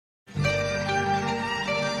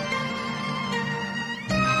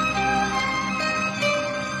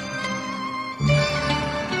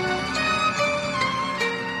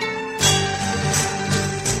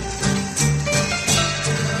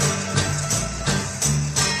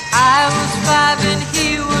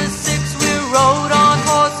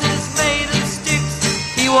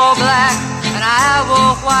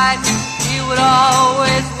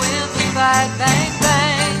light, bang,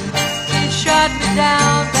 bang. He shot me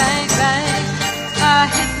down, bang, bang. I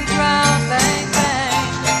hit the ground, bang, bang.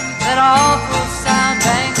 That awful sound,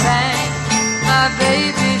 bang, bang. My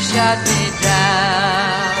baby shot me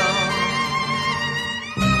down.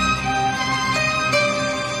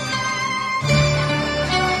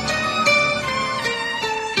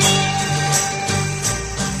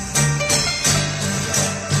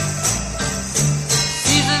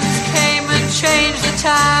 Seasons came and changed the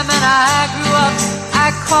time, and I grew up, I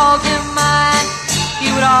called him mine. He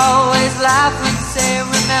would always laugh and say,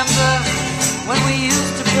 remember when we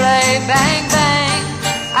used to play, bang, bang.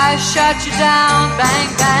 I shot you down, bang,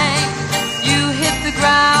 bang. You hit the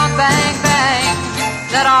ground, bang, bang.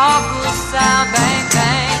 That awful sound, bang,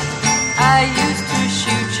 bang. I used to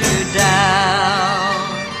shoot you down.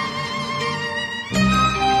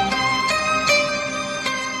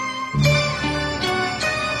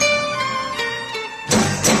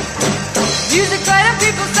 Music played and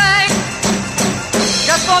people sang.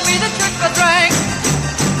 Just for me the trick or drank.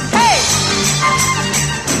 Hey!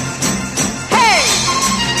 Hey!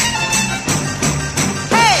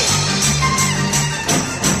 Hey!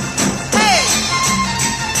 Hey!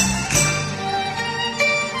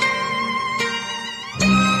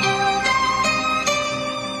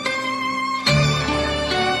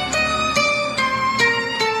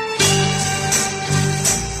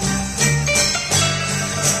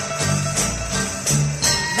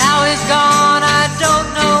 Now he's gone, I don't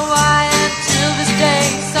know why. Until this day,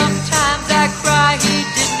 sometimes I cry. He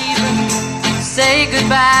didn't even say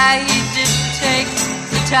goodbye. He didn't take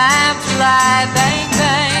the time to lie. Bang,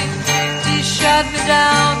 bang. He shut me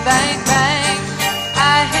down. Bang, bang.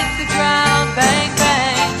 I hit the ground. Bang,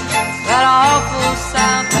 bang. That awful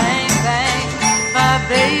sound. Bang, bang. My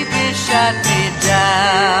baby shut me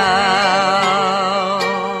down.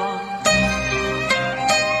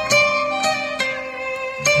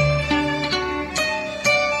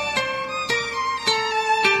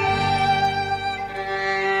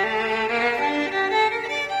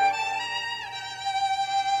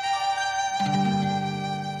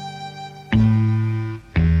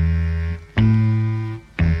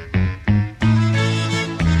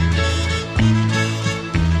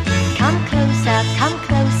 Come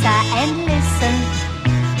closer and listen.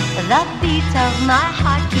 The beat of my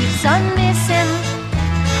heart keeps on missing.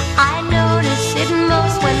 I notice it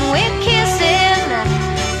most when we're kissing.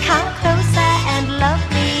 Come closer and love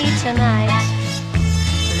me tonight.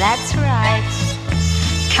 That's right.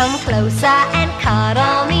 Come closer and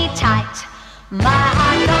cuddle me tight. My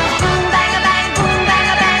heart goes boom, bang, a bang, boom, bang,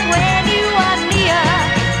 a bang when you are near.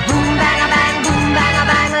 Boom, bang, a bang, boom, bang, a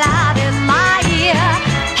bang loud in my ear.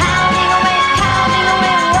 Pounding away,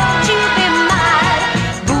 won't you be mine?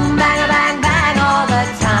 Boom, bang, a bang, bang all the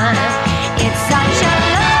time. It's such a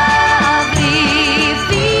lovely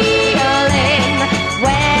feeling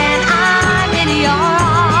when I'm in your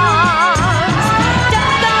arms.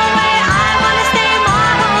 Don't go away, I wanna stay my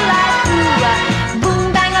whole life through. Boom,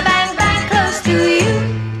 bang, a bang, bang, close to you.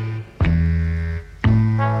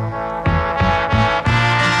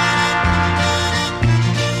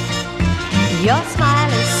 Your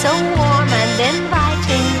smile is so warm and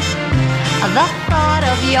inviting. The thought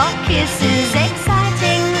of your kiss is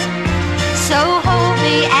exciting. So hold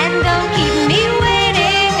me and don't keep me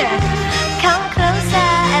waiting. Come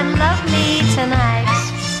closer and love me tonight.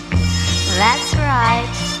 That's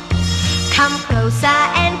right. Come closer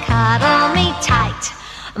and cuddle me tight.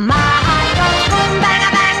 My heart goes boom, bang,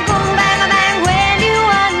 a bang, boom, bang, a bang when you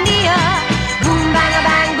are near. Boom, bang, a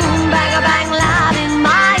bang, boom, bang, a bang loud in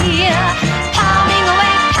my ear. Pounding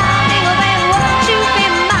away, won't you be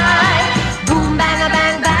mine? Boom, bang, a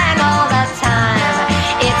bang, bang all the time.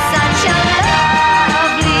 It's such a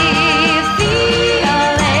lovely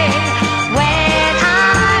feeling when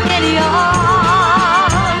I'm in your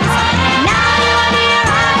arms. Now you're near,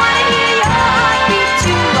 I wanna hear your heartbeat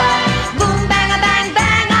too. Boom, bang, a bang,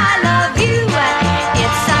 bang, I love you.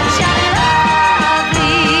 It's such a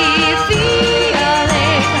lovely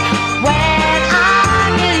feeling when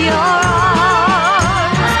I'm in your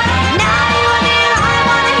arms. Now you're near, I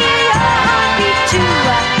wanna hear your heartbeat too.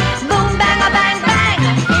 Boom, bang, a bang, bang.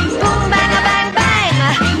 Boom, bang, a bang, bang.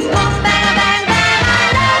 Boom, bang, a bang, bang, I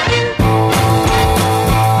love you.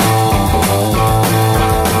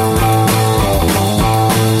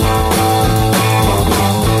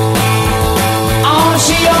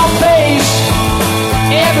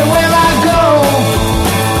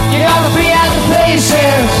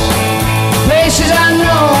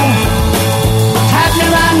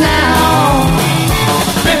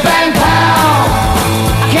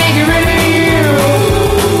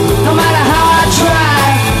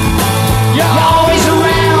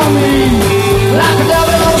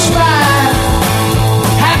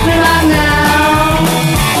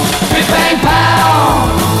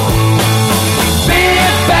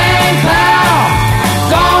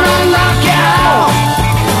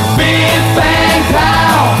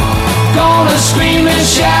 to scream and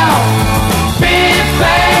shout. Biff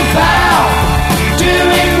bang pow, do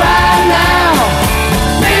it right now.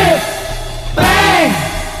 Biff bang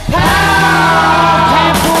pow,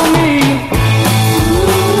 can't fool me.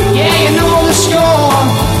 Yeah, you know the score.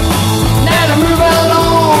 Now to move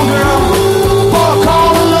along, girl, for a call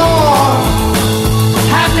the Lord.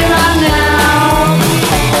 Happening right now.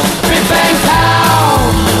 Biff bang pow.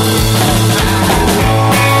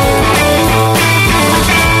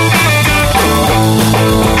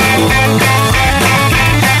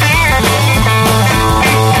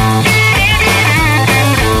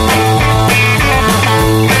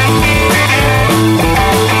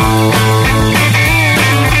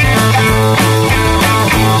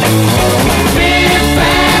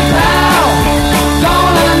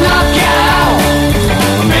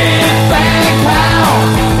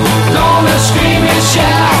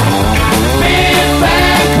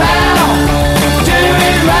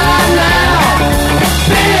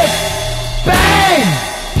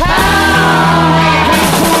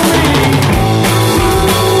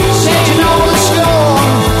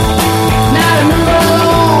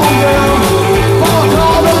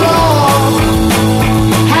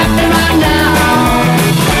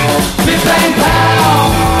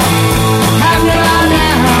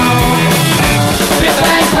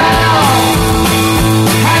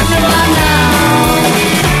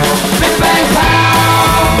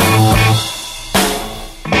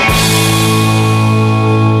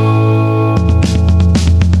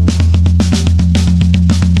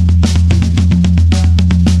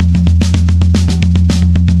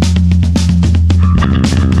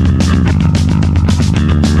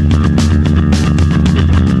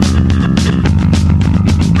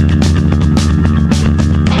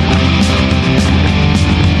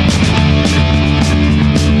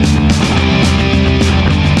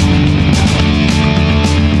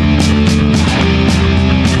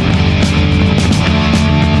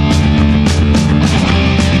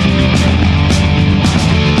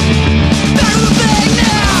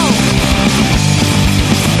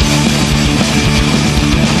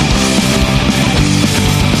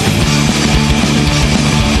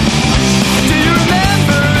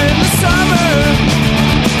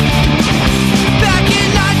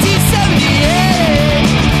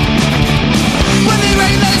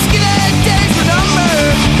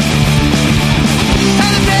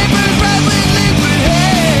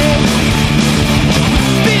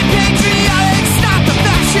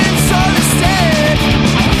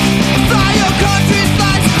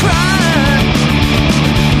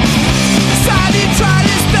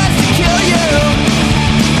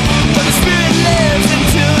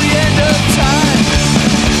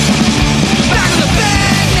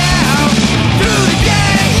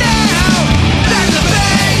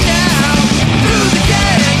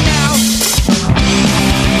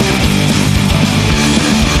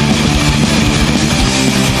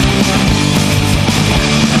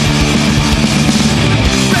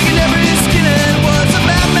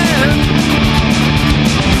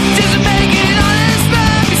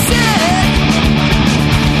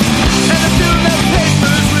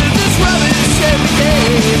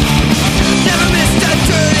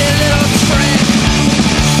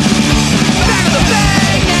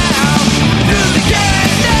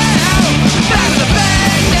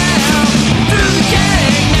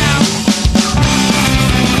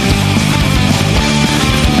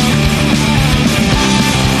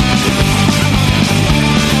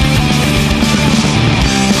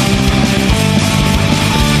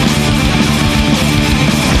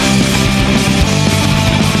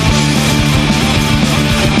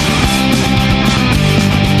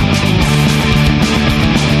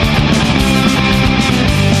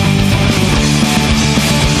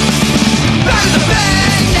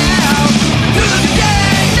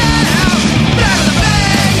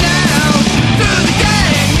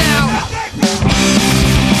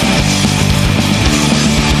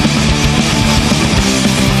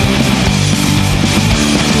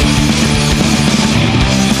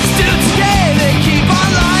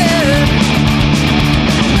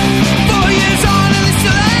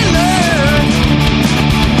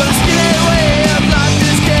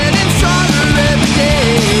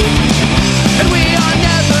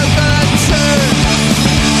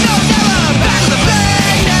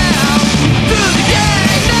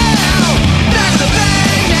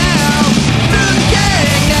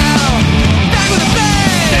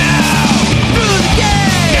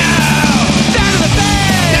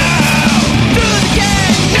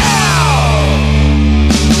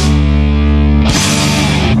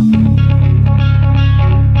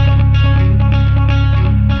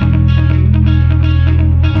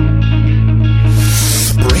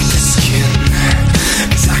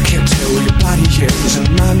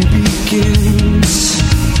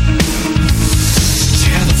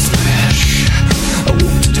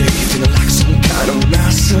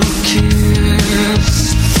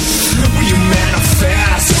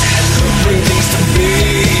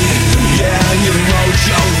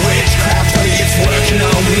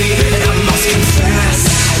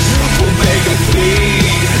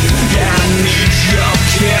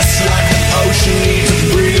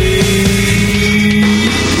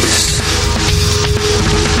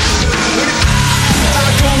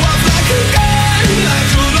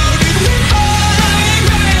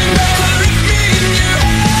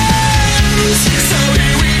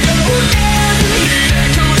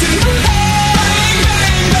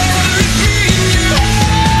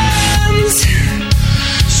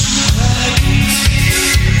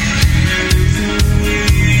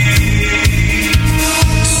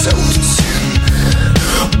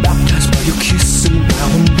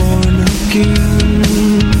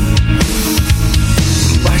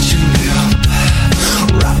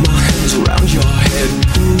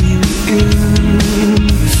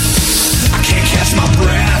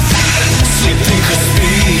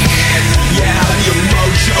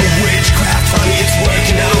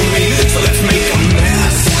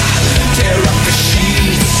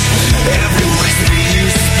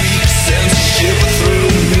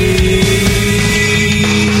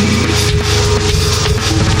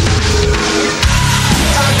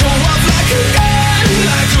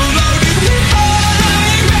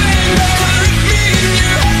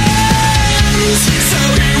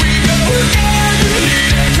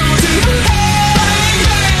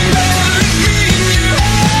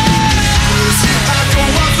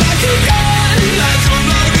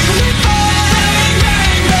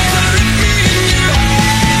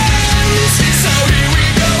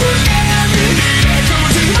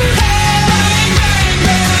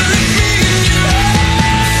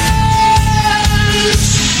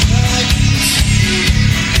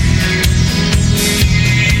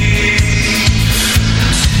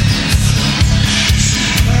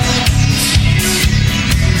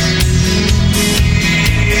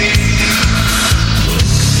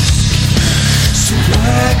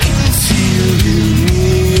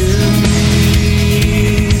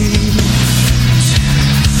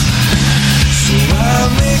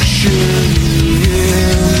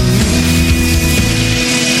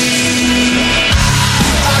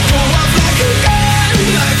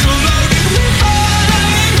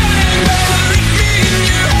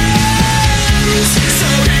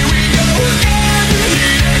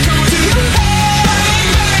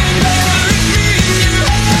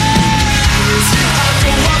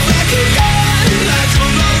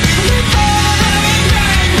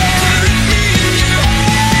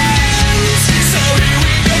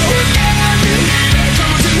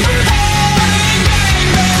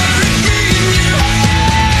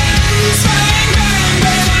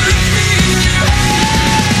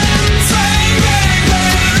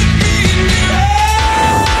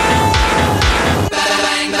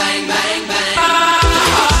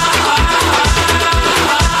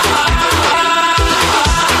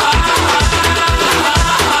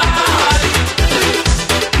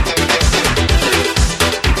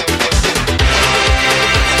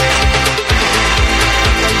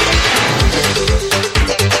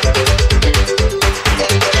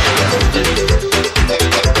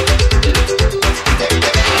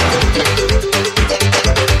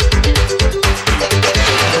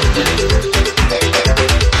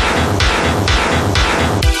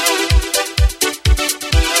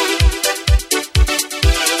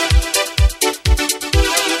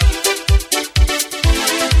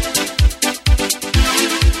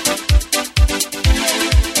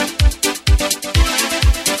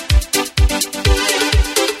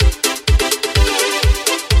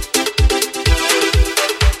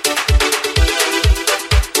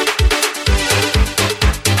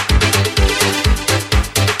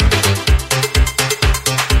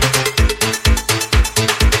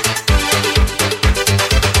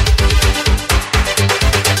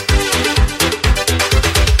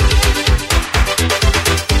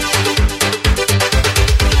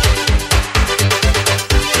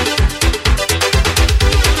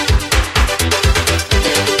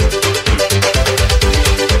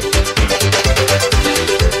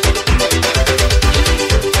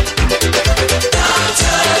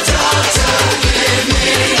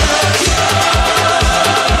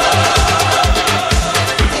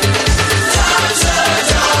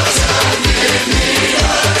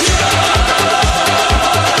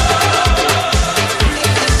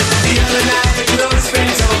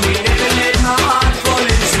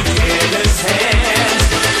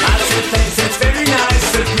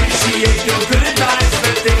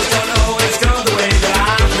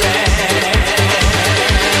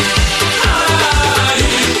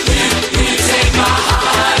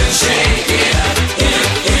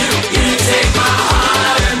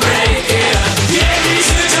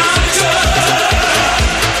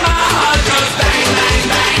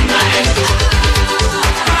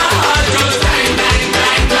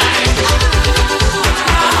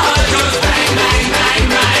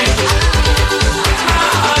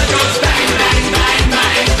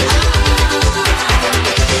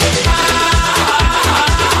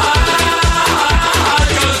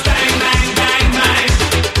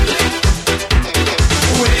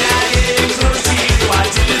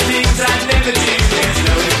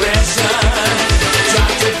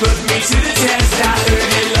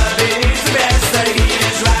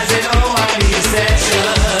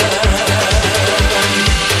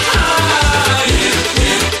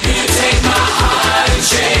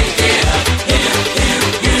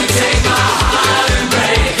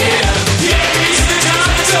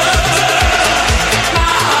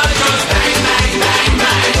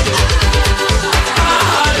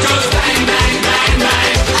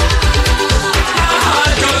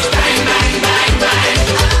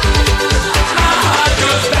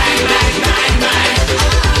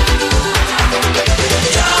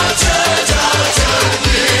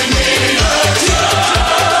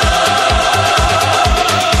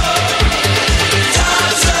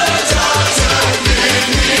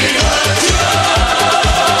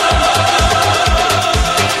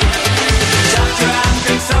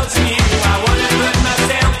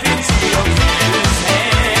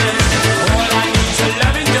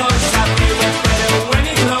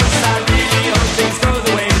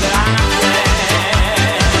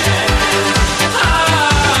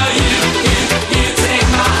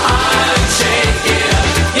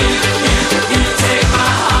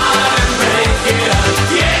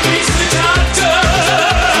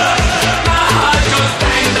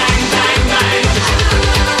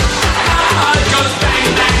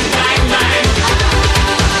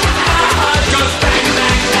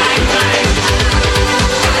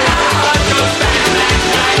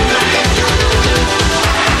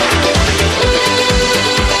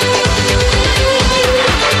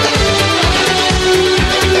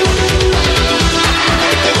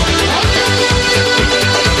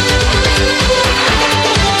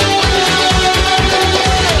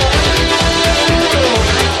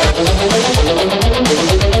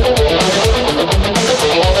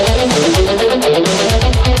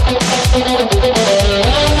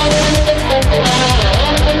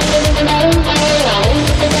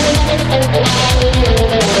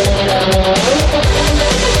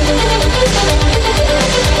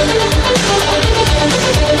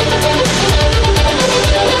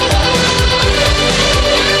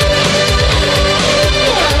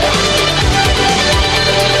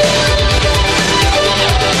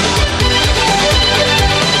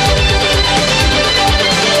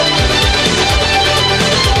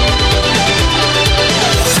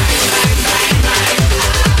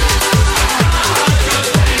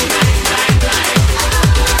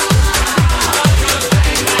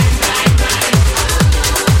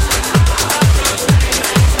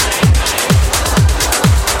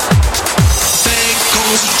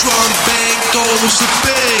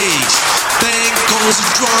 goes the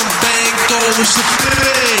drum, bang goes the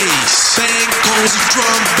bass. Bang goes the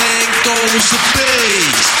drum, bang goes the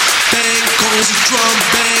bass. Bang goes the drum,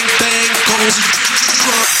 bang, bang goes the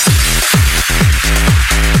drum.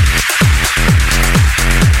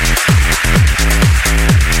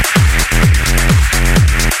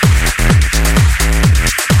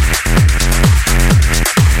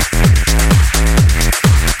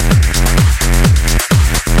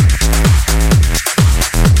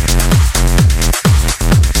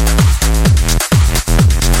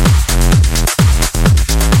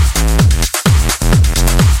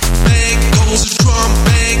 Bang goes the drum,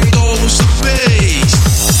 bang goes the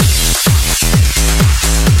bass.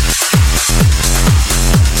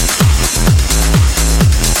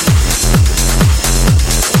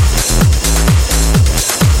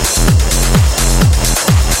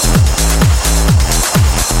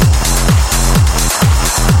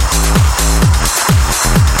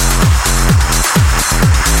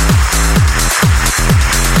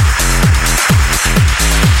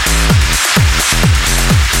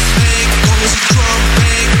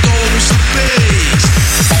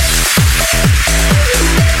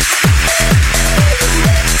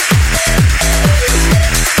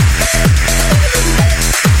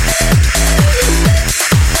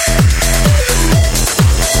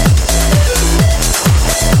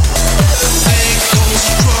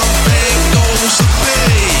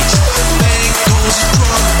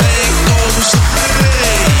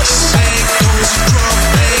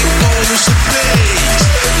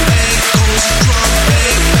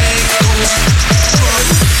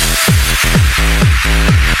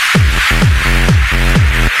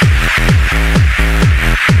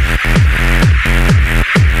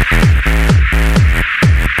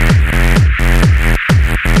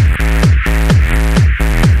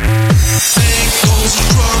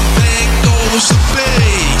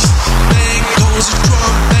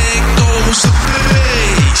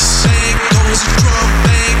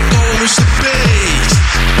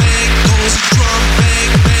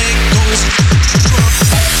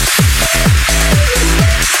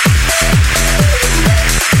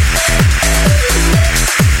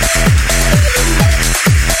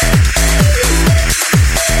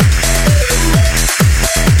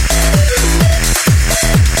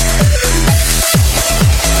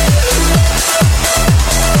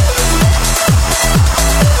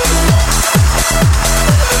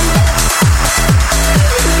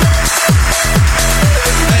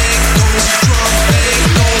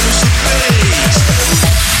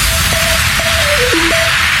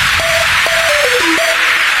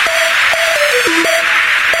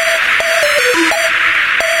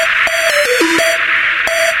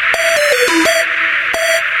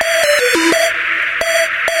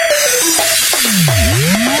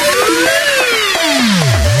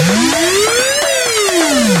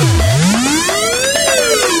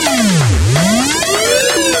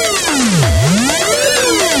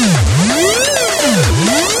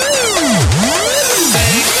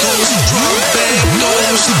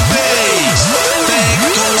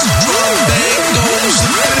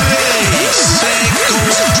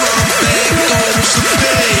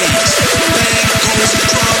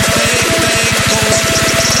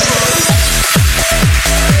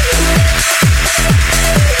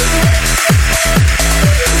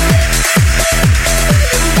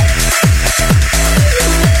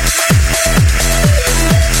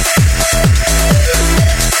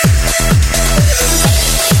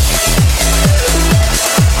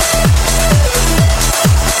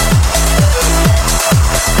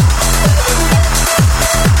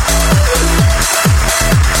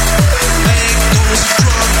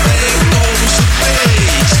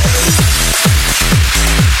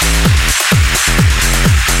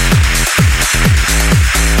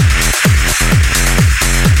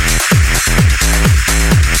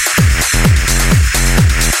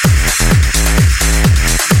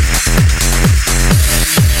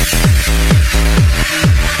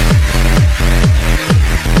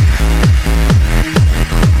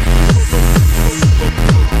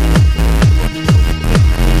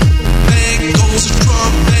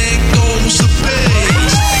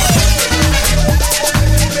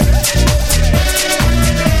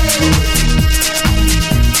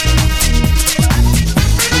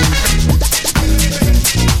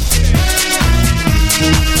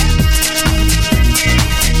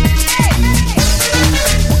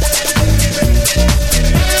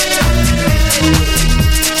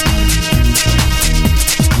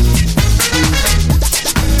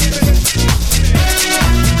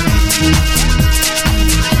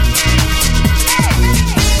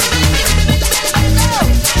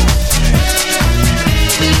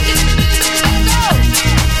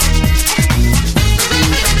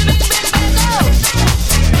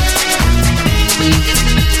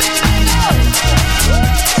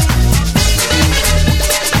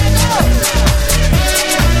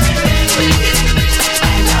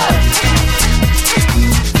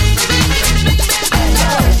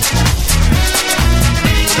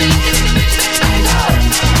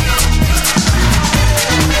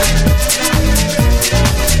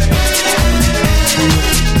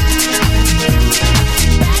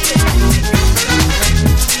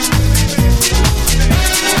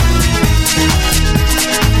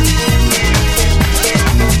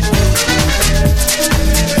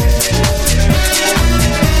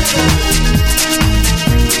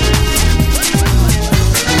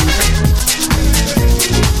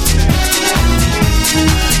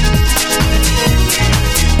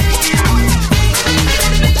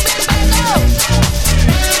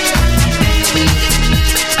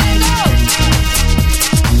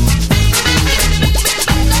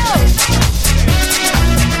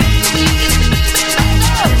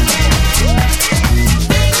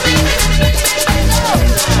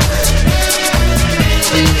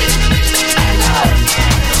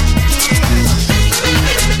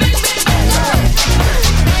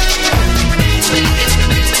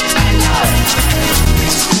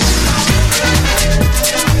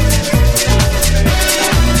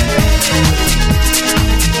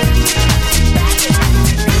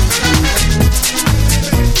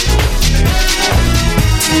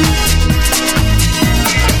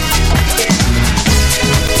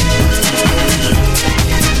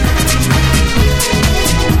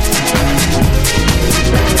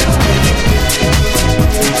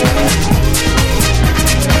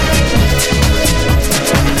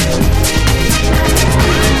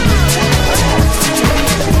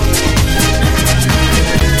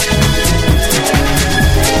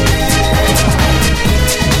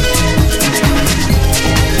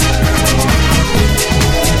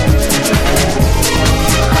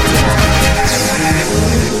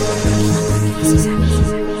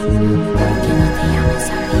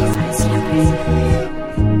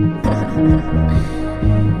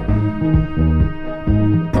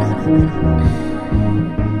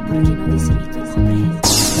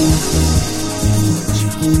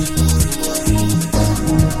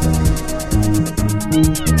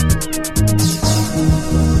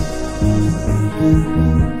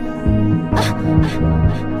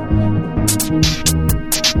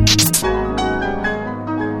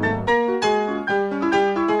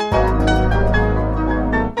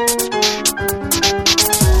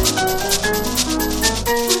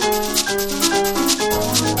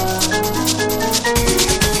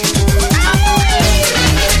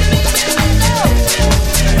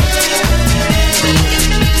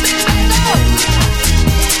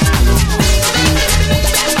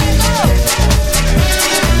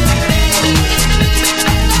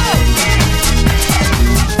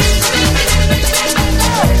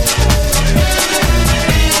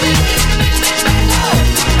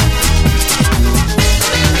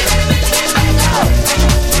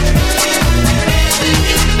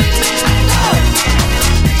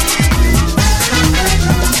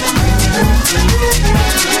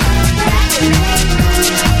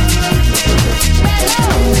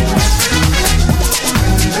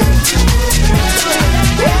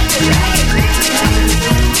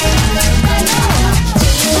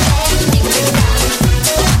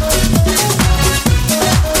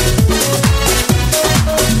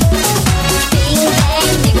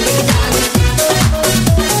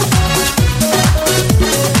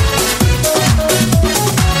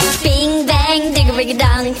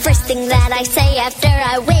 down. First thing that I say after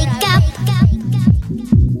I wake up.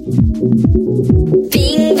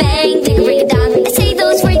 Bing bang, digga digga dong. I say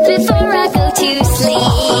those words before I go to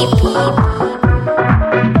sleep.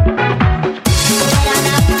 Get on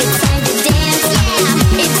up, it's time to dance,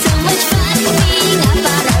 yeah. It's so much fun being up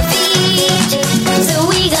on our feet. So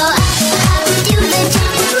we go up, up, do the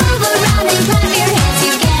jump, move around and clap your hands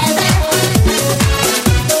together.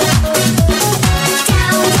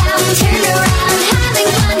 Down, down, turn around, having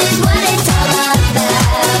fun is what it's all about.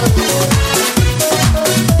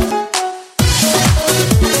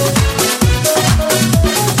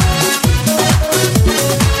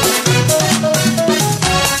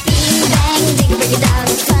 Bing bang, digga digga dong.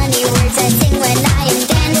 Funny words I sing when I am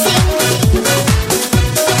dancing.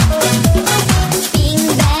 Bing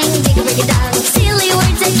bang, digga digga dong. Silly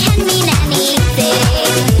words that can mean anything.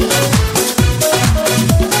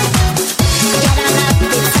 Get on up,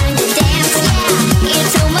 it's time to dance, yeah.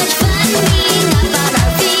 It's so much fun being up on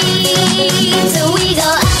our feet. So we go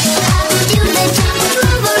up, up, do the jump,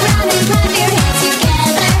 move around and clap your hands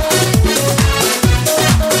together.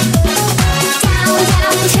 Down,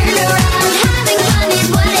 down, turn around, having fun is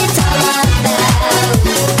what it's all about.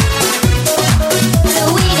 So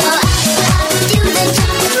we go up, up, do the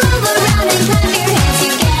jump, move around and clap your hands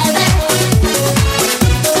together.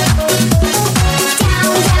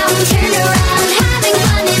 Down, down, turn around, having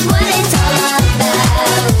fun is what it's all about.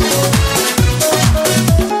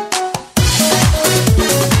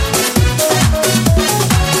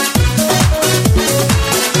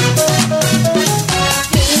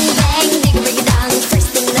 Bing bang, digga digga dong. First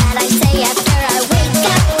thing that I say after I wake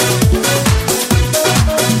up.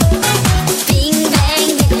 Bing bang,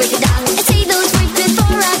 digga digga dong. I say those words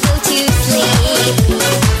before I go to sleep.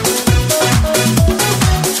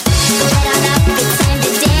 Get on up, it's time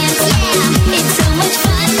to dance, yeah. It's so much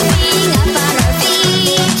fun being up on our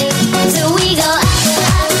feet. So we go up,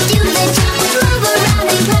 up, do the jump, move around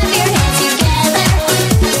and clap your hands together.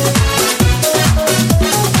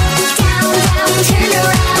 Down, down, turn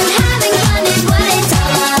around, having fun is what it's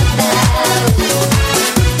all about.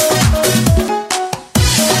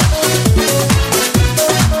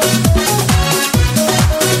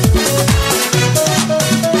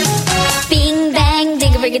 Bing bang,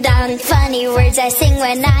 digga digga dong. Funny words I sing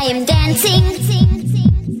when I am dancing.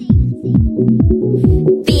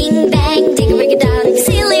 Bing bang, digga digga dong.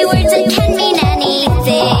 Silly words that can mean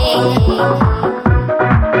anything.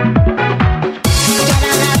 Get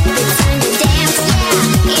on up, it's time to dance,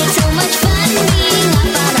 yeah. It's so much fun being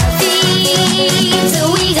up on our feet. So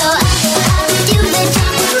we go up, up, do the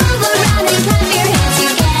jump, move around and clap your hands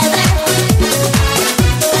together.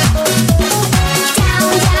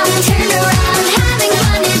 Down, down, turn around, having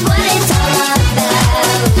fun is what it's all about.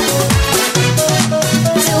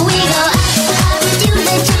 So we go up, up, do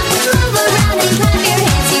the jump,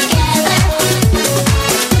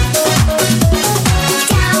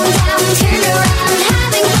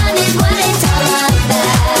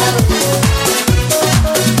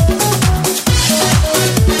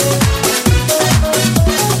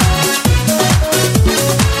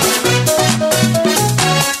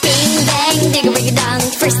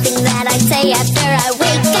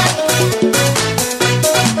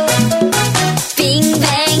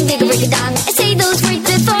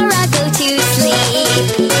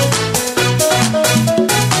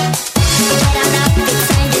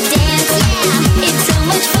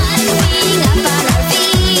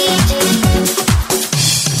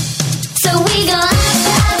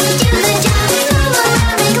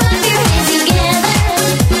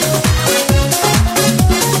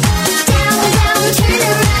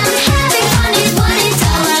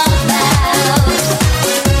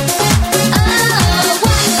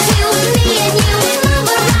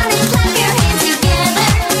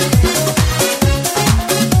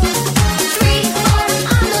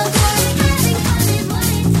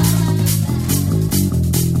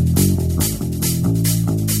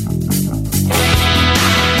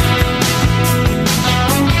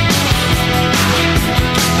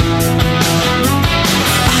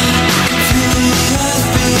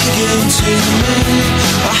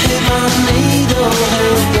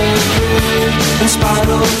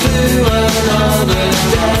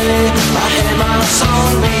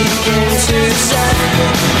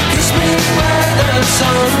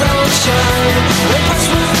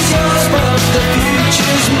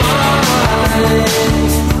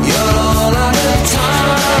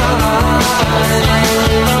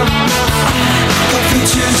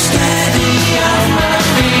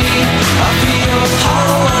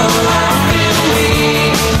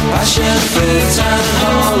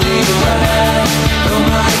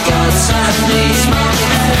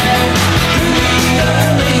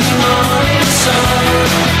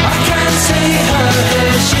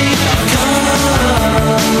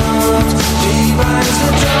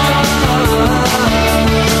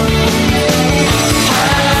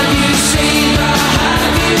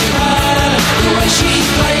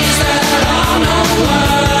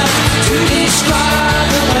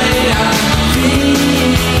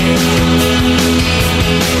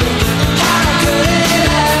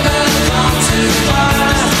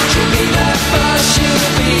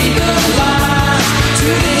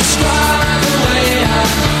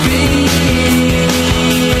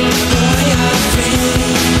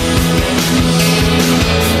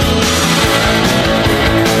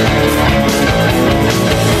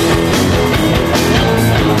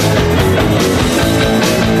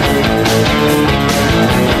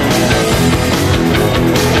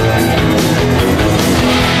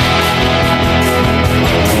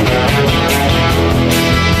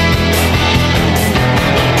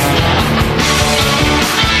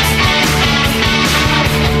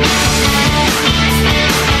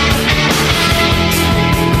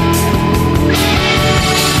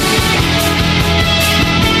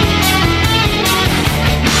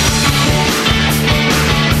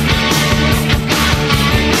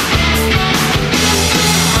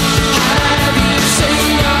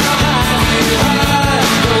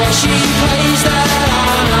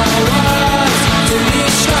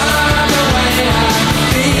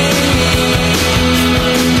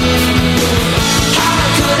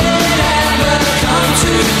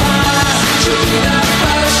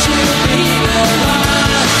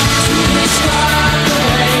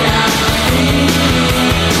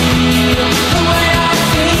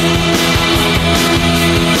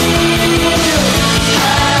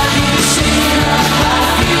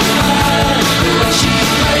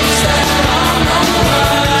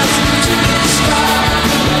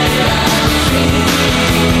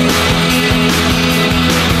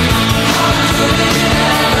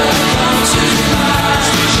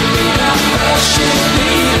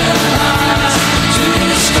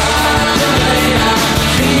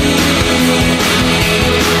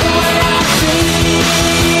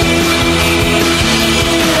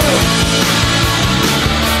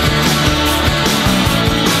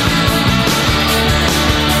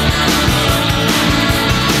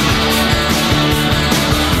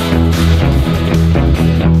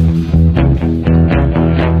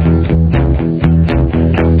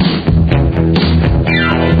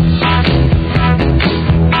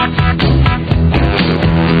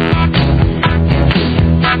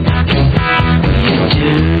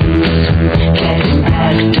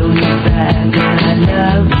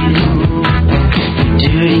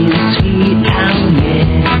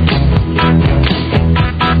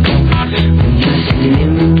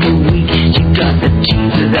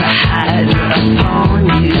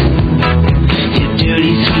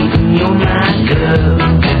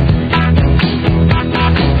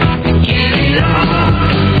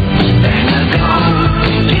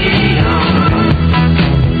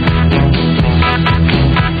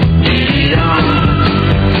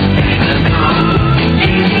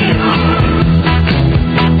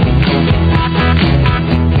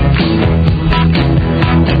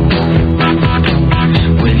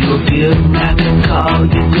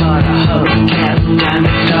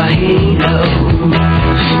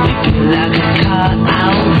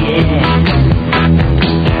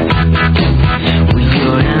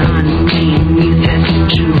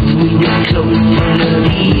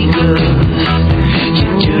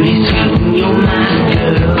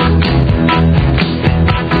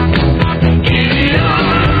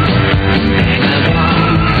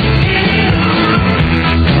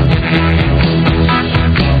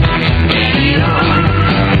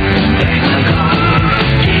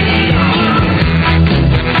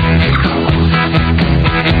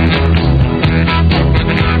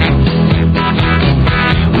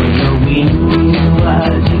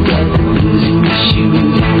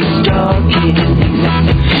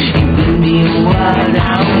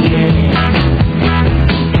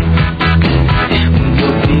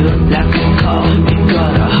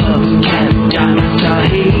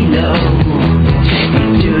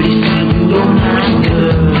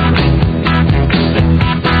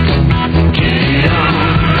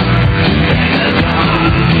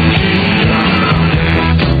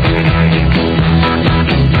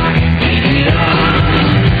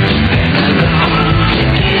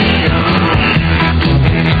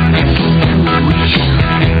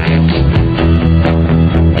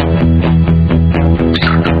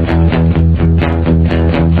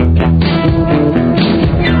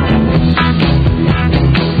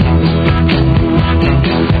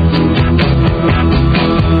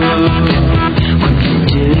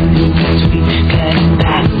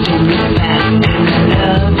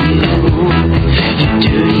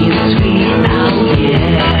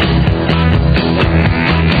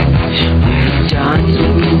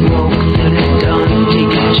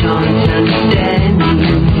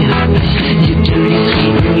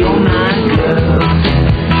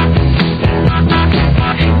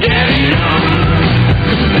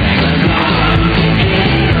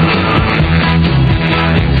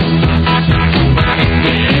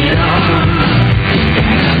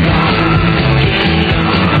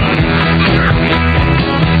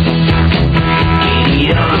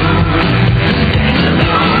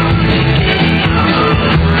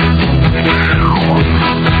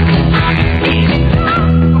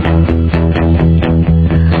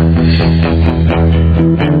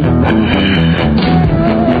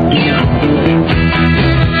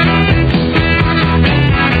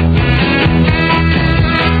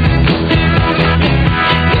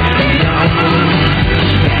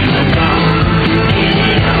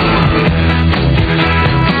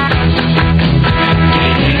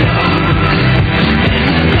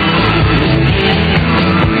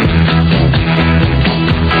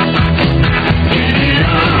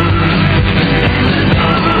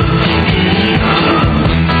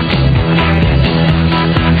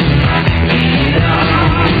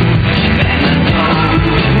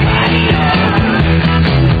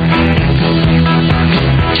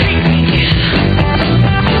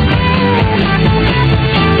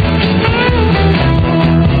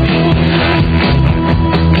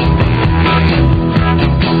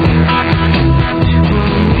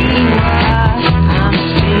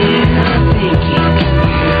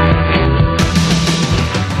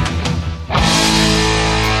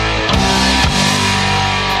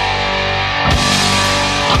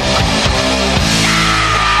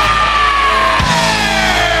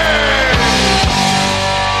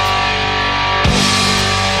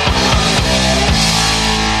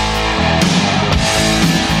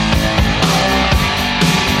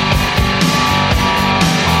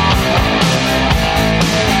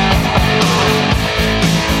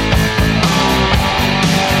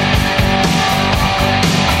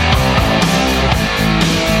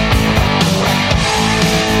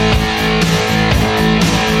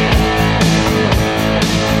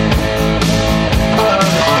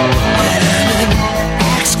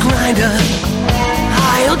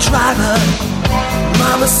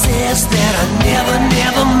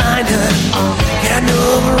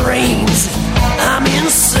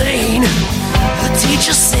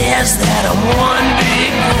 that I'm one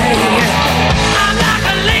big thing. I'm like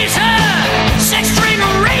a laser, six-string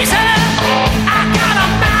razor. I got a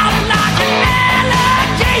mouth like an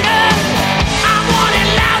alligator. I want it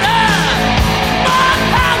louder, more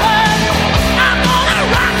power. I'm gonna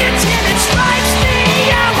rock it till it strikes the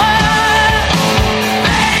hour.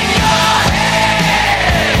 Bang your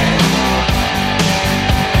head.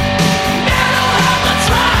 Metal hammer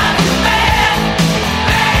drive you mad.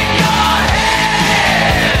 Bang your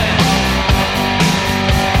head.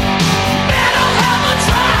 Metal hammer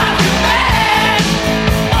drive you mad.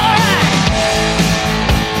 All right.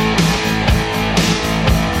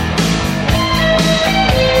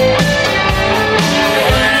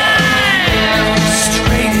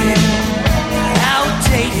 Frustrated,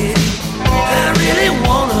 outdated. I really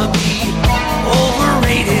wanna be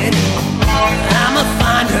overrated. I'm a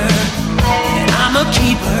finder and I'm a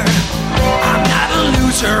keeper. I'm not a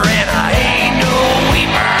loser and I ain't no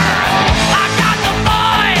weeper. I got the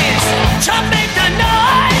boys to make the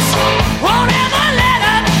noise. Won't ever let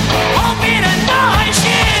up. Hope it annoys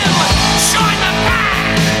you. Join the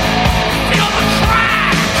pack. Feel the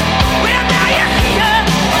crack. Well, now you're here.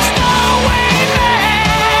 There's no way back.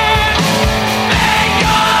 Bang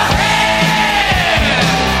your head.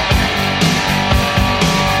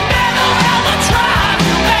 Metal hammer drive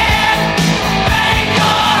you mad. Bang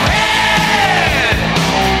your head.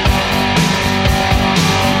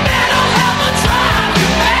 Metal hammer drive you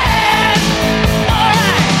mad. All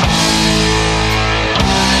right.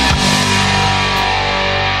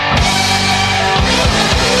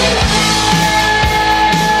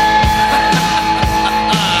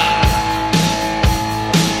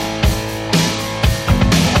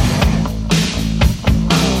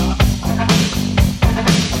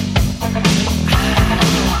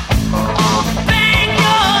 Bang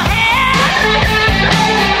your head.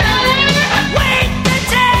 Wake the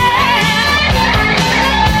dead.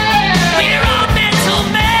 We're all mental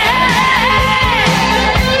men.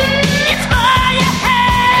 It's all you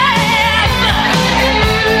have.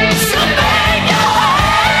 So bang your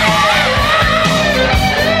head.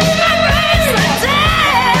 And raise the dead.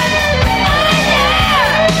 Oh yeah.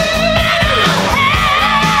 Metal hell.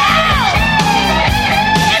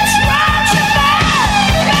 It's right you bad.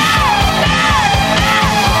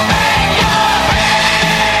 Bang your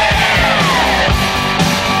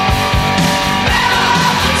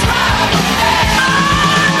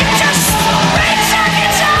just raise your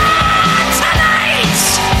guitar tonight.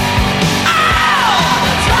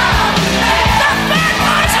 The bad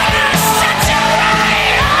boys are gonna set you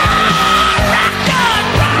right. Rock on,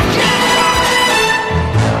 rock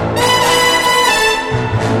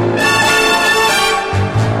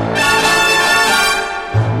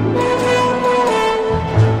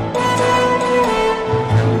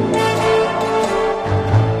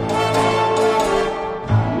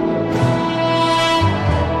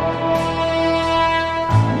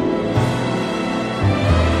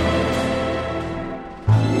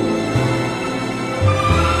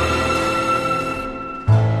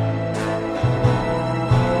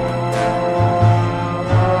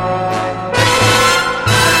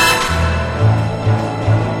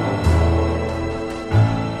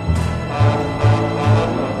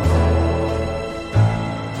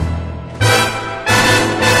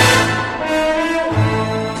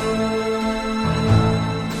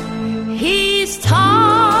He's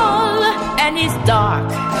tall and he's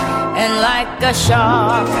dark, and like a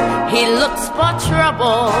shark, he looks for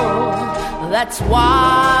trouble. That's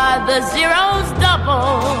why the zero's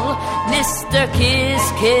double. Mr. Kiss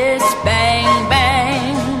Kiss Bang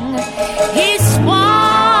Bang. He's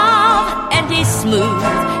suave and he's smooth,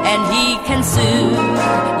 and he can soothe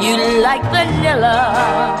you like vanilla.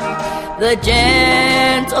 The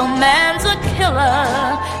gentleman's a killer.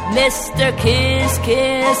 Mr. Kiss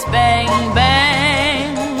Kiss Bang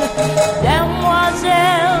Bang.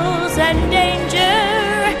 Demoiselles and danger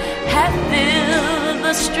have filled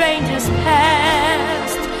the stranger's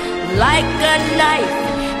past. Like a knife,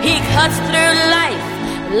 he cuts through life.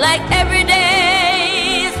 Like every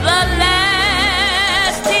day's the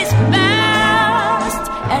last. He's fast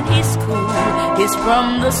and he's cool. He's from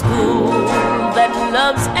the school that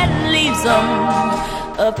loves and leaves 'em.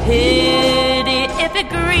 A pity if it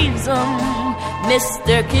grieves 'em.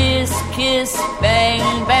 Mr. Kiss Kiss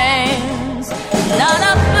Bang Bang's not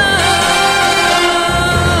a fool.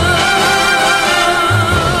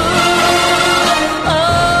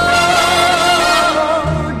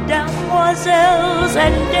 Oh, demoiselles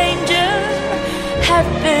and danger have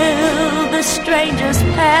filled the stranger's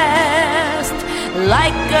past.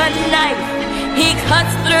 Like a knife, he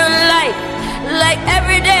cuts through life. Like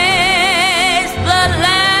every day's the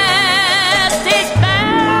last. is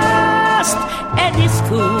fast, and his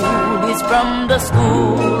school is from the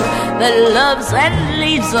school that loves and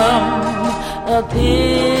leaves him. A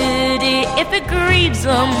pity if it grieves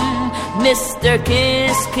him, Mr.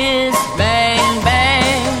 Kiss Kiss Bang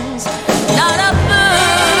Bang's not a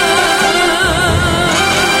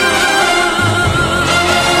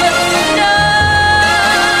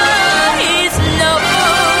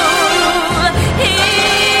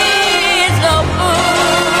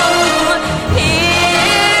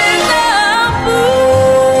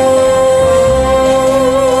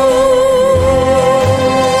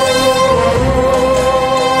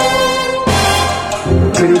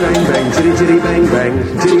Chitty bang bang,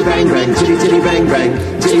 chitty bang bang, chitty chitty bang bang,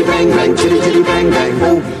 chitty bang bang, chitty chitty bang bang.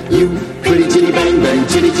 Oh, you pretty chitty bang bang,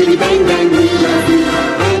 chitty chitty bang bang, we love you.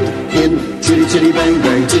 And in chitty chitty bang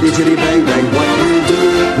bang, chitty chitty bang bang, what do you do?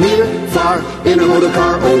 Near, far, in a motor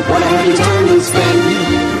car. Oh, what a happy time we'll spend.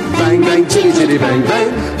 Bang bang, chitty chitty bang bang,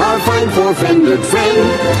 our fine four-fendered friend.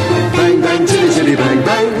 Bang bang, chitty chitty bang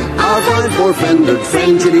bang, our fine four-fendered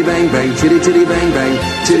friend. Chitty bang bang, chitty chitty bang bang,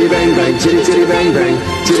 chitty bang bang, chitty chitty bang bang,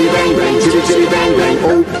 chitty bang bang, chitty chitty bang bang.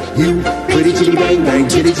 Oh, you pretty chitty bang bang,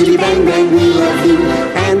 chitty chitty bang bang, we love you.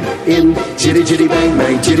 And in chitty chitty bang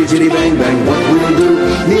bang, chitty chitty bang bang, what will you do?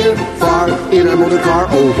 Near, far, in a motor car.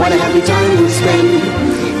 Oh, what a happy time we'll spend.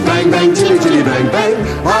 Bang bang, chitty chitty bang bang,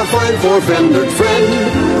 our fine four-fendered friend.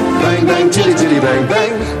 Bang bang, chitty chitty bang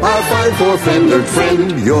bang, our fine four-fendered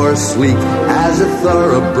friend. You're sleek as a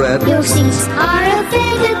thoroughbred. Your seats are a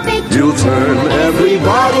feather bed. You'll turn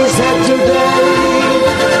everybody's head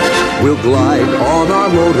today. We'll glide on our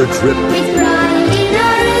motor trip With pride in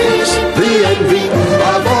our relationship. the envy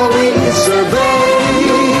of all we survey.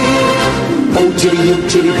 Oh, chitty you,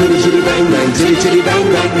 chitty pretty chitty bang bang, chitty chitty bang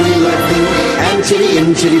bang, we love you. And chitty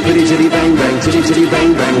in, chitty pretty chitty bang bang, chitty chitty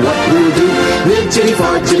bang bang, what we'll do? Near chitty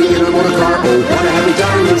far, chitty in a motor car. Oh, what a happy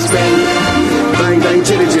time we'll spend. Bang bang,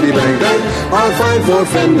 chitty chitty bang bang, our fine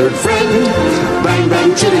four-fendered friend. Bang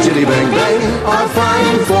bang, chitty chitty bang bang, our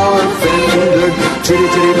fine four-fendered. Chitty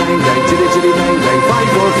chitty bang bang, chitty chitty bang bang, fine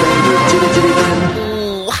four-fendered, chitty chitty bang.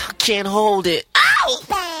 Ooh, I can't hold it. Ow!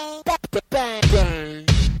 Bang, bang, bang, bang.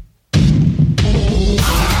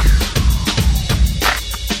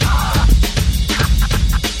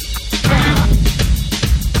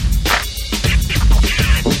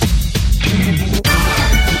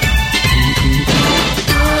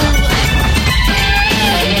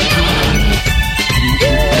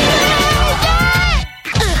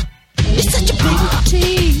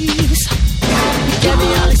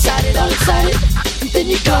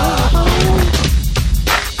 You go.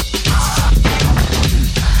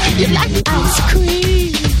 You like ice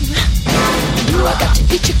cream. Ooh, I got to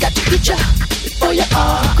get you before you're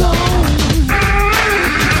all gone.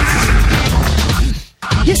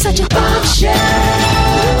 You're such a bombshell.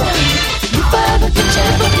 If I ever get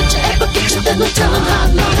you, then no telling how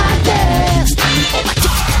long I last. Oh, my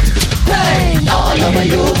bang all over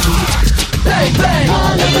you. Bang, bang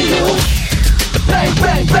all over you. Bang,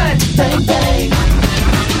 bang, bang, bang, bang.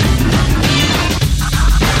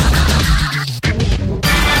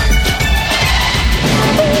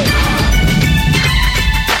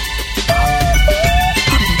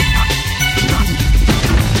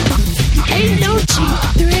 Ain't no cheap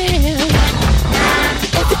thrill.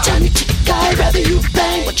 Every time you take a guy, rather you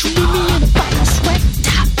bang, but you leave me in a fire sweat.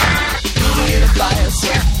 In a fire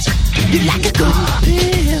sweat. You like a good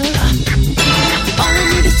pill. All I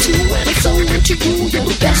need is two, and it's only to you. You're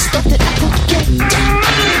the best stuff that I could get.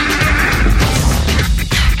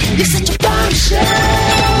 You're such a bombshell.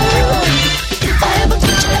 If I ever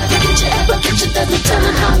get you, then no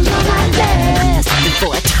telling how long I last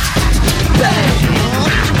before I bang.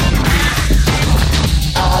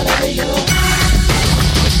 All over you.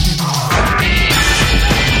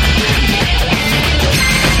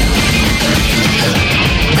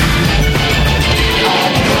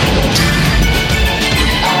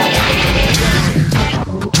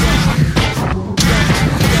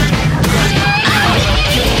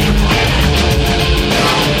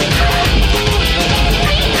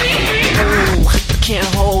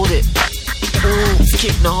 Can't hold it. Ooh, it's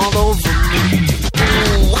getting all over me.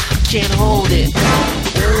 Ooh, I can't hold it.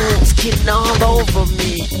 Ooh, it's getting all over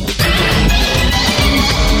me.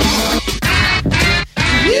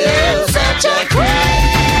 You such a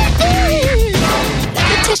queen. Let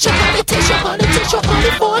me taste your honey, taste your honey, taste your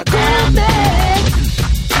honey for a gourmet.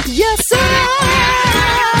 You're so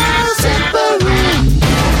simpering.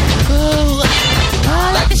 Oh,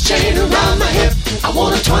 I like this chain around my hip. I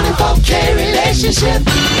want a 24K relationship.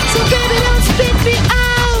 So baby, don't spit me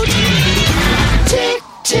out. Tick,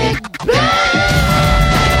 tick, bang.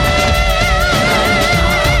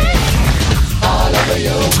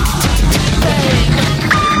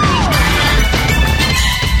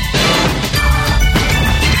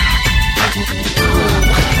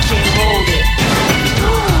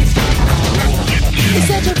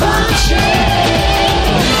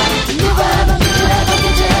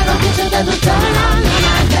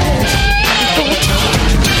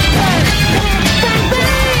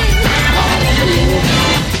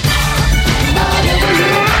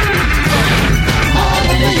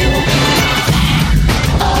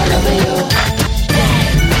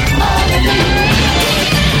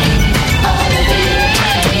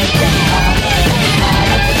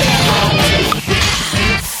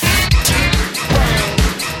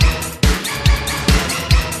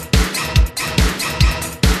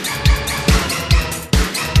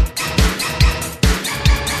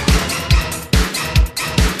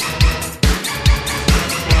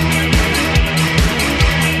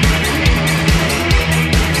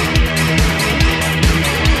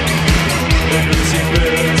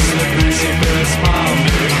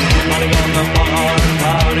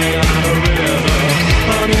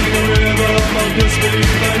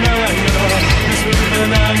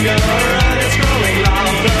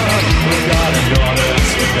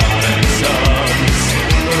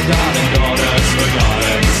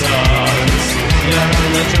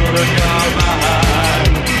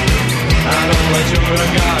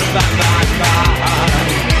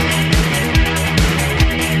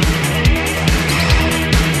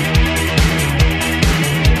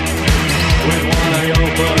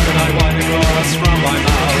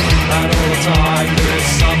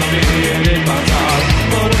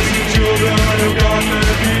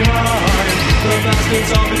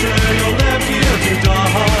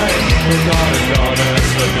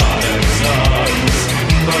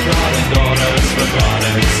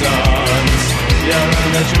 sons. Yeah,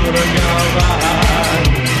 and the children go back,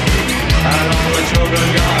 and all the children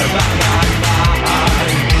go back, back, back.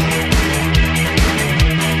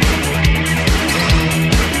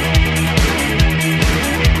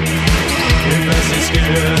 Invested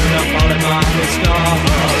skin, a polymark with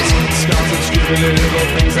scars. Scars obscure little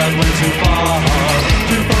things that went too far.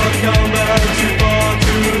 Too far to come back, too far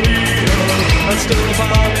to heal. And still the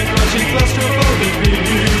violent crushing claustrophobic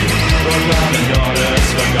beat. Forgotten daughters,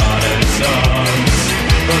 forgotten sons.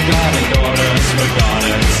 Forgotten daughters,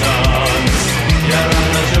 forgotten sons. Yeah,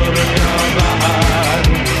 and the children go back,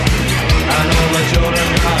 and all the children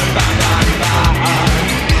go back, back, back.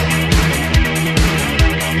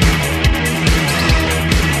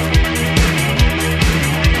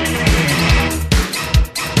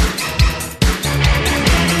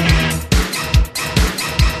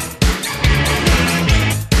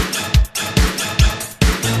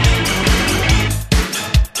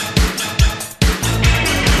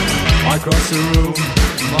 Across the room,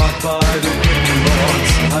 marked by the green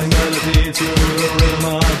boards, high melody to the rhythm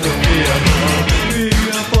of the piano.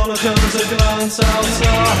 Neapolitans a glance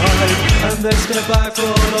outside, and they step back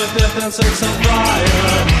full of death and sex and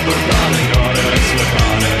fire. Forgotten daughters,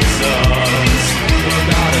 forgotten sons.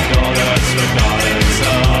 Forgotten daughters, forgotten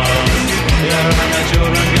sons. Yeah, and the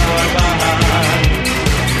children go back,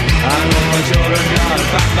 and all the children go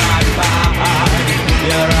back, back, back.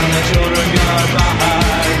 Yeah, and the children go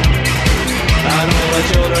back, and all the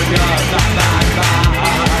children go back, back, back.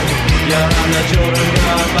 Yeah, and the children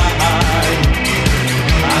go back,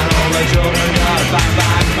 and all the children go back,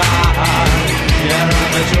 back, back. Yeah,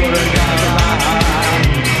 and the children go back,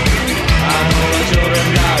 and all the children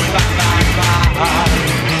go back, back, back.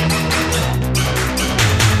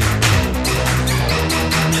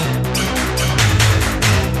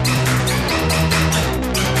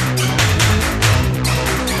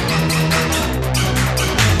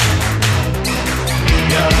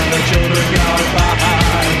 Yeah, and the children go back,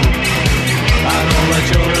 and all the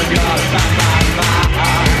children go back, back, back.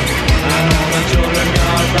 And all the children go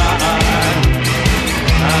back,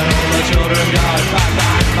 and all the children go back,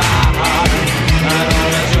 back, back. And all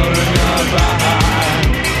the children go back,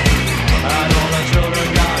 and all the children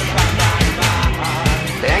go back, back, back.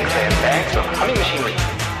 Thanks, man, thanks. Look, humming machinery.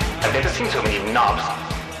 I've never seen so many knobs.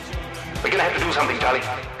 We're gonna have to do something, Charlie.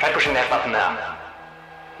 Try pushing that button now.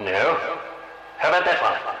 No? How about that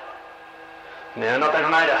one? No, not that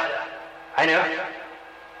one either. I know.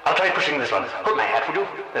 I'll try pushing this one. Hold my hat, would you?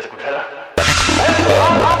 There's a good fella.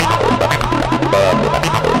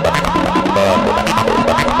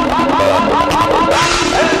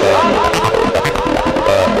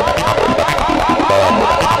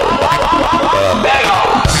 Bang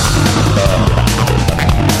on!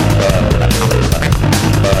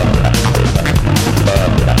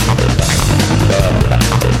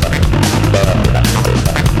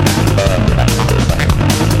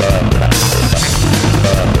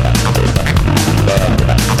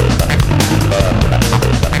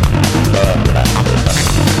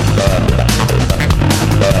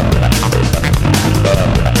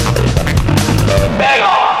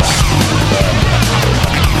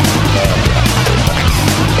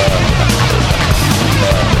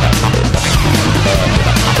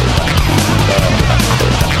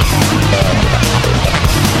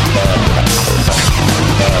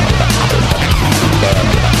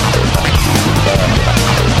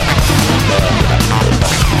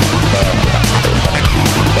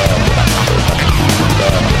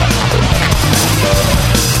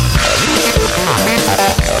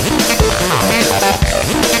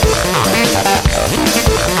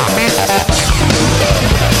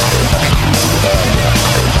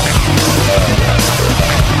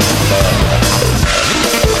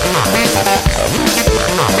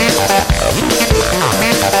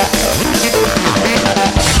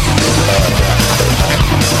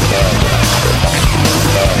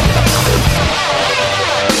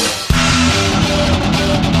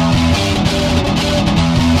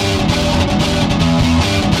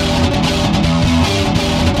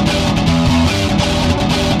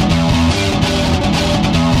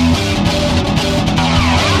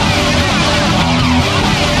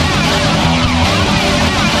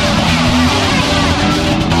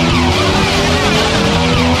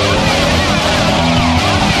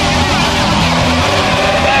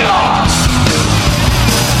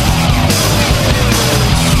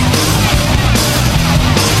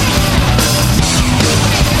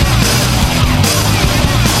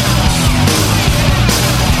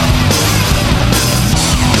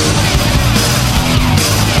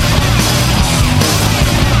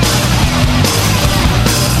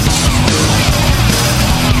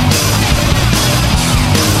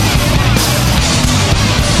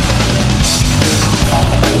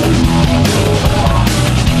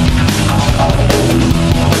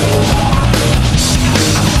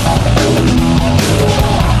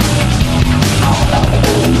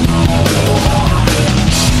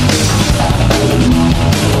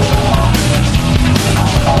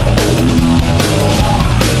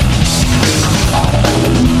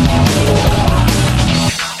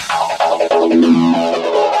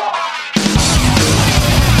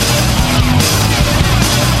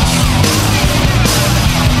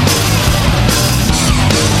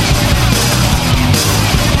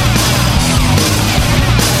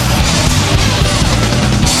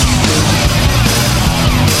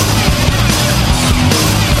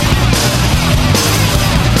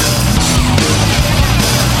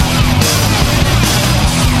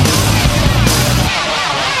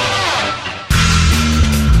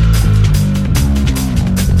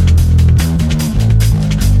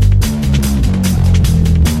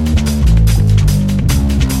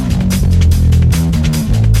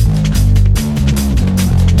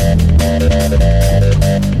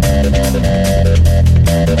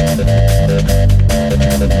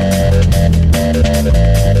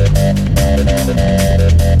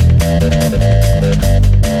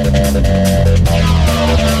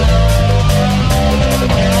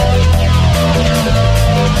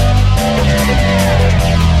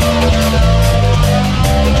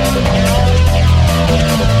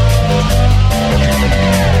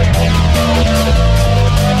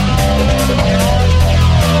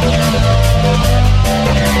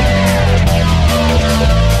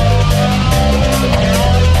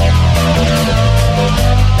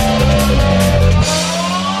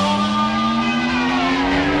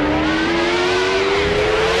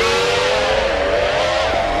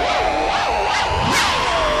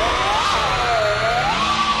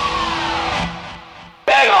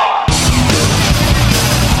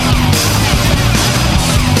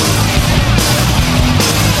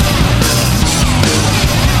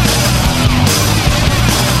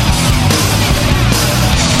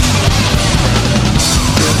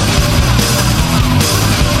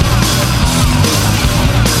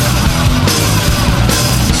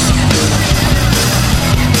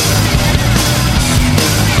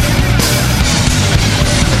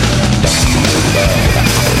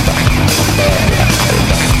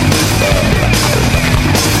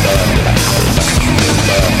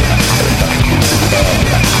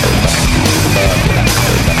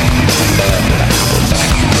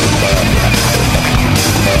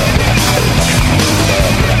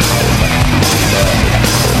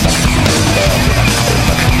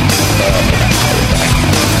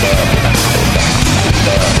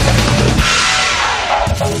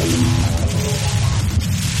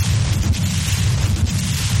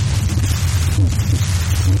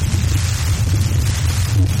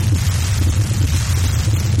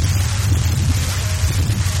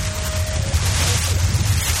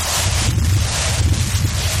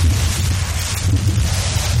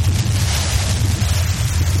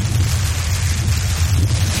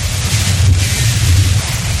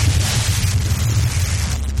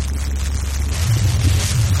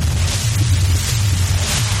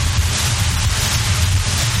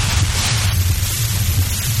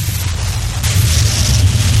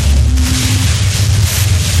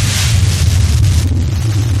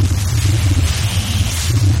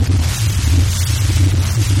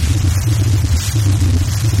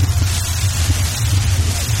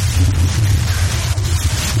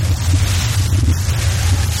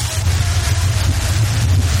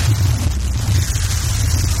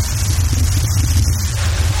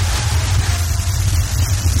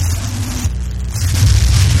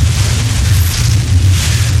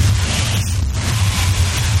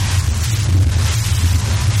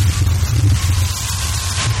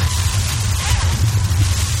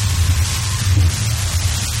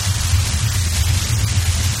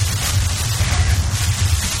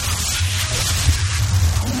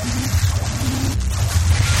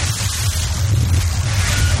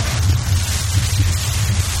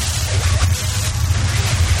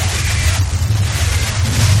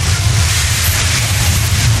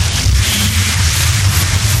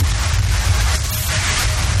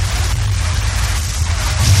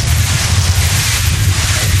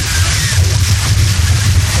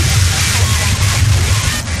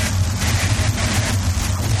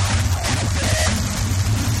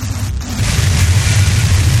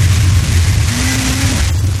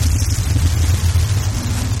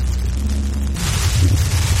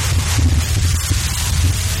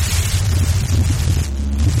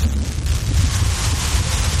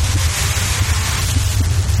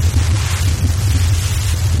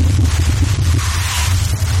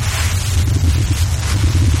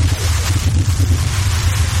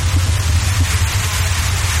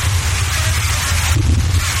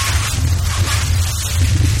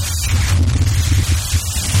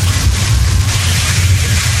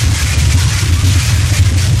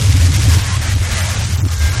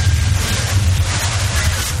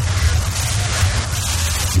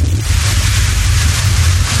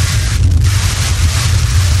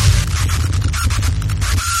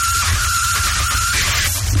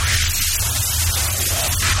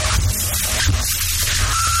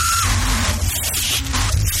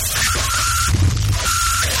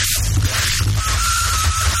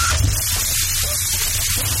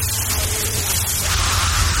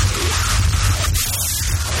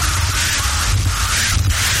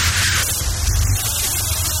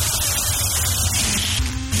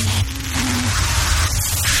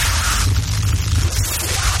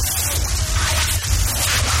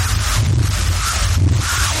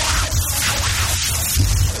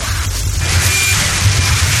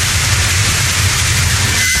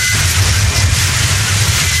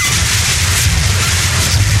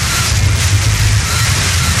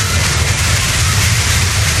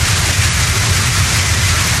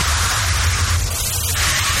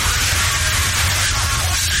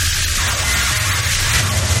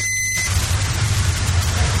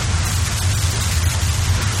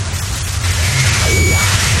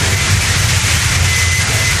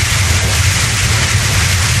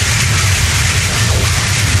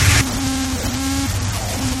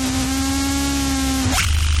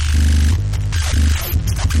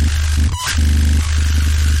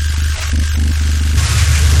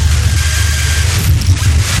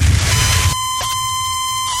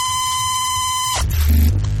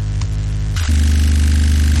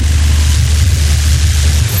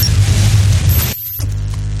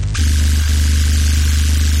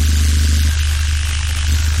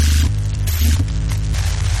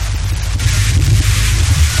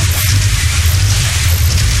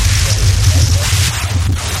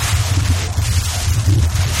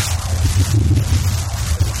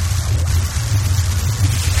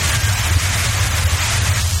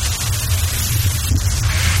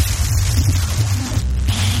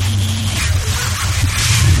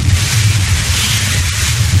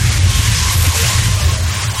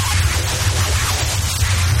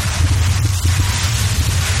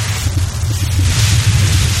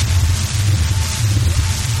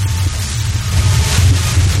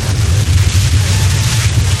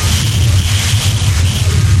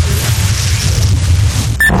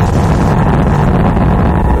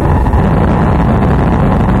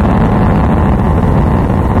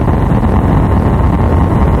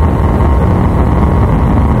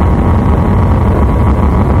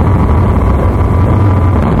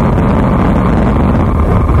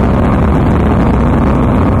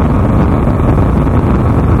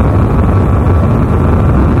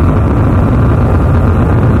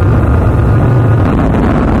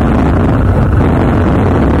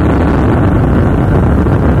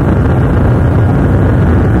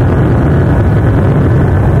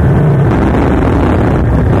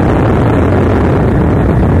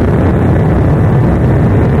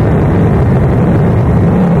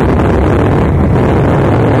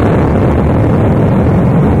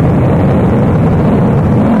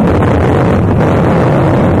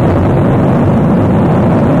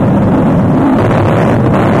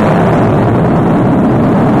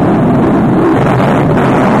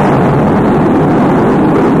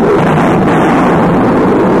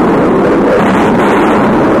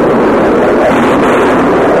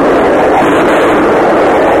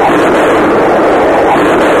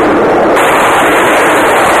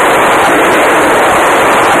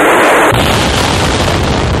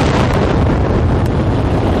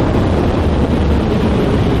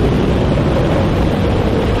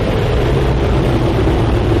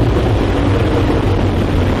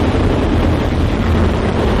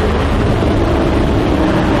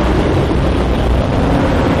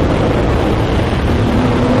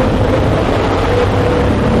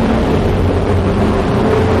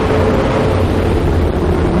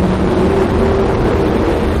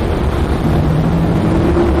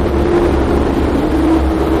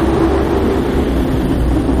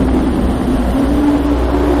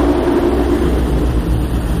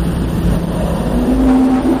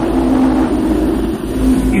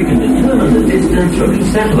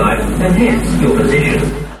 commence your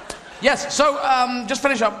position. Yes, so just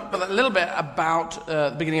finish up with a little bit about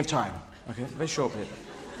the beginning of time. Okay, very short bit.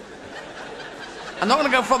 I'm not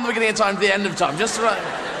going to go from the beginning of time to the end of time, just right.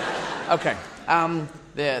 Okay,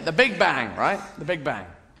 the Big Bang, right? The Big Bang.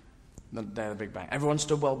 The day of the Big Bang. Everyone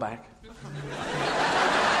stood well back.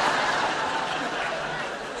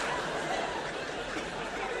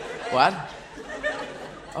 What?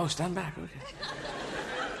 Oh, stand back, okay.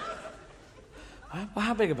 Well,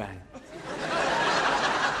 how big a bang?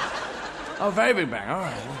 Oh, very big bang, all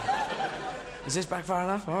right. Is this back far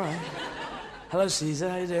enough? All right. Hello, Caesar,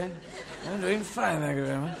 how you doing? I'm doing fine, thank you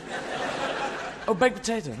very much. Oh, baked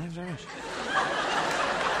potato, thanks very much.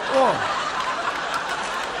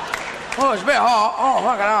 Oh, it's a bit hot. Oh,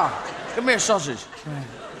 fucking hell. Give me a sausage.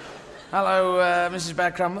 Hello, Mrs.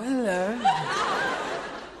 Badcrumb. Hello.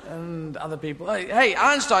 And other people. Hey,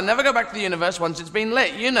 Einstein, never go back to the universe once it's been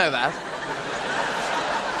lit. You know that.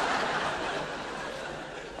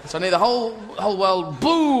 Suddenly the whole world,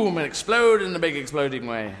 boom, and exploded in a big exploding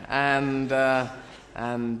way. And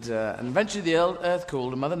eventually the earth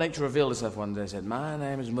cooled, and Mother Nature revealed herself one day and said, my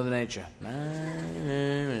name is Mother Nature. My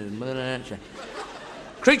name is Mother Nature.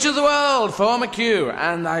 Creatures of the world, form a queue,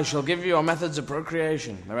 and I shall give you your methods of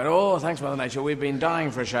procreation. They went, oh, thanks, Mother Nature, we've been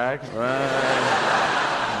dying for a shag.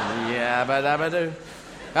 Yabba-dabba-doo.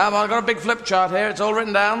 Come on, I've got a big flip chart here, it's all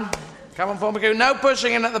written down. Come on, form a queue. No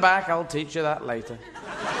pushing in at the back, I'll teach you that later.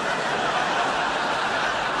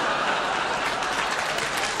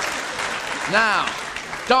 Now,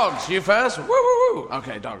 dogs, you first. Woo, woo, woo.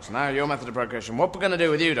 Okay, dogs, now your method of procreation. What we're going to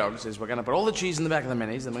do with you, dogs, is we're going to put all the cheese in the back of the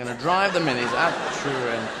minis, then we're going to drive the minis at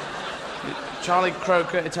your Charlie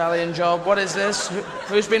Croker Italian job. What is this?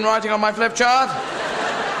 Who's been writing on my flip chart?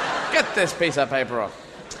 Get this piece of paper off.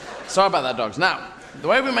 Sorry about that, dogs. Now, the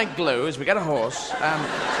way we make glue is we get a horse.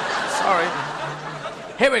 Sorry.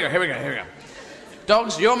 Here we go.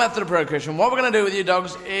 Dogs, your method of procreation. What we're going to do with you,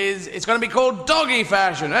 dogs, is it's going to be called doggy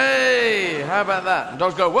fashion. Hey, how about that? And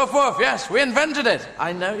dogs go, woof, woof, yes, we invented it.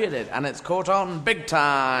 I know you did, and it's caught on big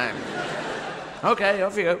time. Okay,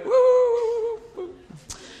 off you go. Woo, woo.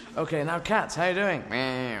 Okay, now cats, how you doing?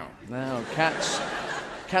 Meow. Now, cats,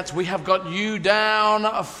 we have got you down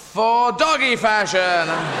for doggy fashion.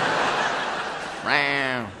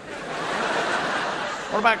 Meow.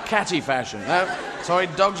 What about catty fashion? No, sorry,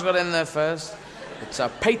 dogs got in there first. It's a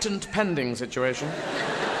patent pending situation.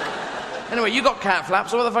 Anyway, you got cat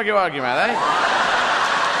flaps, so what the fuck are you arguing about, eh?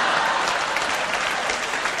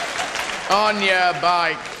 On your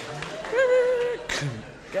bike.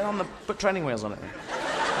 Get on put training wheels on it.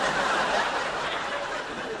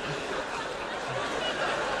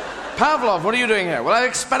 Pavlov, what are you doing here? Well, I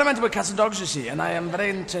experimented with cats and dogs, you see, and I am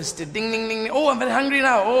very interested. Ding, ding, ding. Oh, I'm very hungry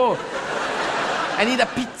now. Oh, I need a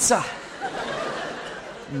pizza.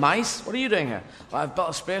 Mice? What are you doing here? Well, I've built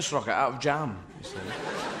a space rocket out of jam, you see.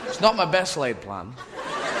 It's not my best laid plan.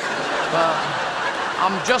 But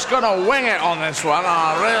I'm just going to wing it on this one.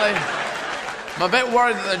 I'm a bit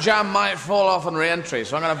worried that the jam might fall off on re-entry,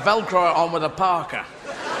 so I'm going to Velcro it on with a Parker.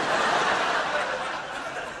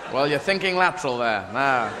 Well, you're thinking lateral there.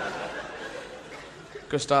 Now,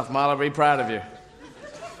 Gustav Mahler, be proud of you.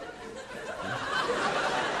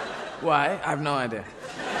 Why? I have no idea.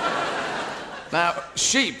 Now,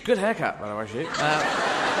 sheep, good haircut, by the way, sheep.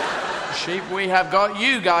 Sheep, we have got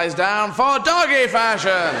you guys down for doggy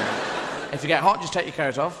fashion. If you get hot, just take your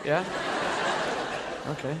coat off, yeah?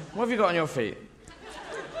 Okay. What have you got on your feet?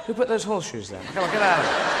 Who put those horseshoes there? Come on, get out of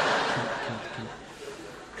here.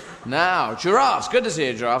 Now, giraffes, good to see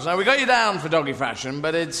you, giraffes. Now, we got you down for doggy fashion,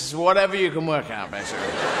 but it's whatever you can work out, basically.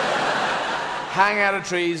 Hang out of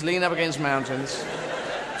trees, lean up against mountains.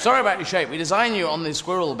 Sorry about your shape. We designed you on the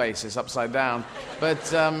squirrel basis, upside down,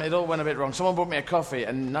 but it all went a bit wrong. Someone brought me a coffee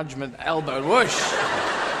and nudged my elbow. Whoosh!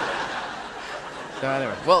 So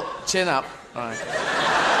anyway, well, chin up. All right.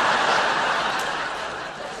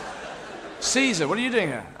 Caesar, what are you doing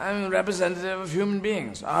here? I'm a representative of human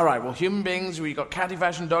beings. All right, well, human beings, we got catty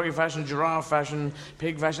fashion, doggy fashion, giraffe fashion,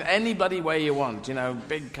 pig fashion, any bloody way you want. You know,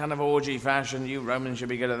 big kind of orgy fashion. You Romans should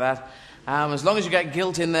be good at that. As long as you get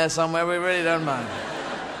guilt in there somewhere, we really don't mind.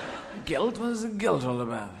 Guilt? What is the guilt all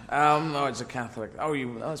about? Oh, it's a Catholic. Oh,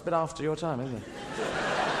 it's a bit after your time, isn't it?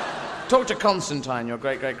 Talk to Constantine, your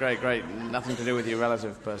great, nothing to do with your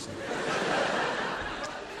relative person.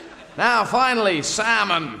 Now, finally,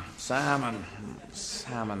 salmon.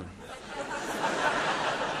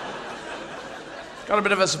 Got a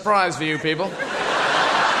bit of a surprise for you people.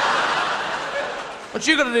 What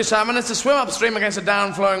you got to do, salmon, is to swim upstream against a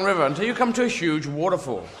down-flowing river until you come to a huge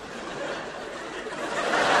waterfall.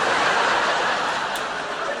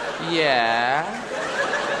 Yeah.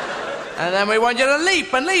 And then we want you to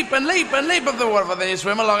leap and leap and leap and leap up the waterfall. Then you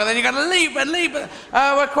swim along, and then you got to leap and leap.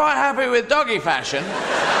 We're quite happy with doggy fashion.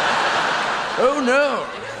 Oh, no.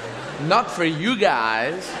 Not for you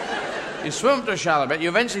guys. You swim up to a shallow bit, you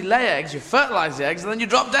eventually lay eggs, you fertilize the eggs, and then you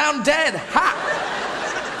drop down dead.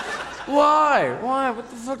 Ha! Why? What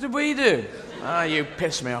the fuck did we do? Ah, you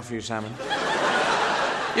piss me off, you salmon.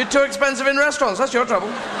 You're too expensive in restaurants, that's your trouble.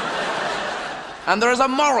 And there is a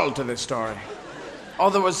moral to this story.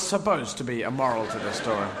 Or there was supposed to be a moral to this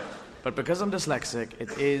story. But because I'm dyslexic,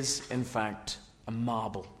 it is, in fact, a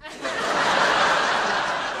marble.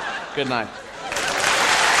 Good night.